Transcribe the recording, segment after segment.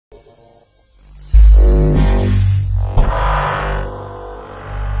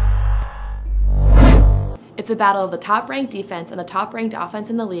It's a battle of the top-ranked defense and the top-ranked offense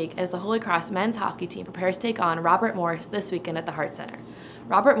in the league as the Holy Cross men's hockey team prepares to take on Robert Morris this weekend at the Hart Center.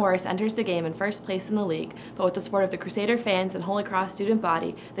 Robert Morris enters the game in first place in the league, but with the support of the Crusader fans and Holy Cross student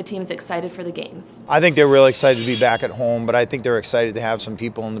body, the team is excited for the games. I think they're really excited to be back at home, but I think they're excited to have some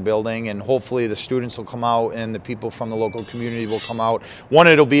people in the building, and hopefully the students will come out and the people from the local community will come out. One,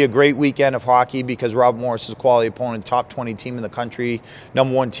 it'll be a great weekend of hockey because Robert Morris is a quality opponent, top 20 team in the country,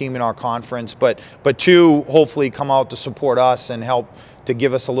 #1 team in our conference, but two, hopefully come out to support us and help to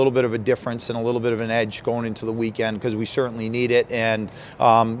give us a little bit of a difference and a little bit of an edge going into the weekend, because we certainly need it. And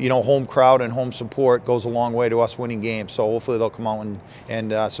you know, home crowd and home support goes a long way to us winning games. So hopefully they'll come out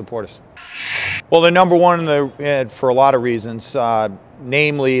and support us. Well, they're #1 for a lot of reasons.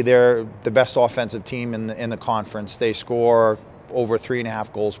 Namely, they're the best offensive team in the conference. They score over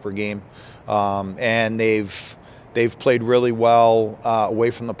 3.5 goals per game, and they've played really well away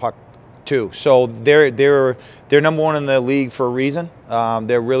from the puck too. So they're #1 in the league for a reason.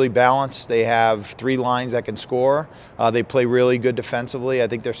 They're really balanced. They have 3 lines that can score. They play really good defensively. I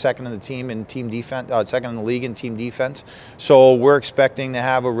think they're second in the team in team defense, second in the league in team defense. So we're expecting to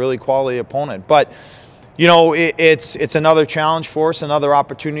have a really quality opponent. But you know, it's another challenge for us, another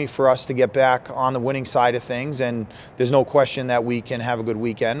opportunity for us to get back on the winning side of things. And there's no question that we can have a good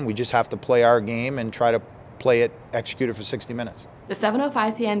weekend. We just have to play our game and try to play it, execute it for 60 minutes. The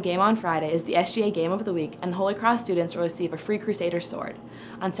 7:05 p.m. game on Friday is the SGA Game of the Week, and Holy Cross students will receive a free Crusader sword.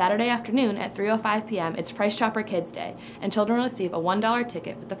 On Saturday afternoon at 3:05 p.m. it's Price Chopper Kids Day, and children will receive a $1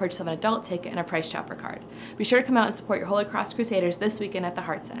 ticket with the purchase of an adult ticket and a Price Chopper card. Be sure to come out and support your Holy Cross Crusaders this weekend at the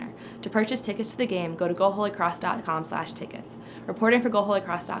Hart Center. To purchase tickets to the game, go to goholycross.com/tickets. Reporting for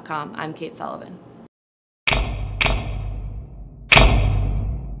goholycross.com, I'm Kate Sullivan.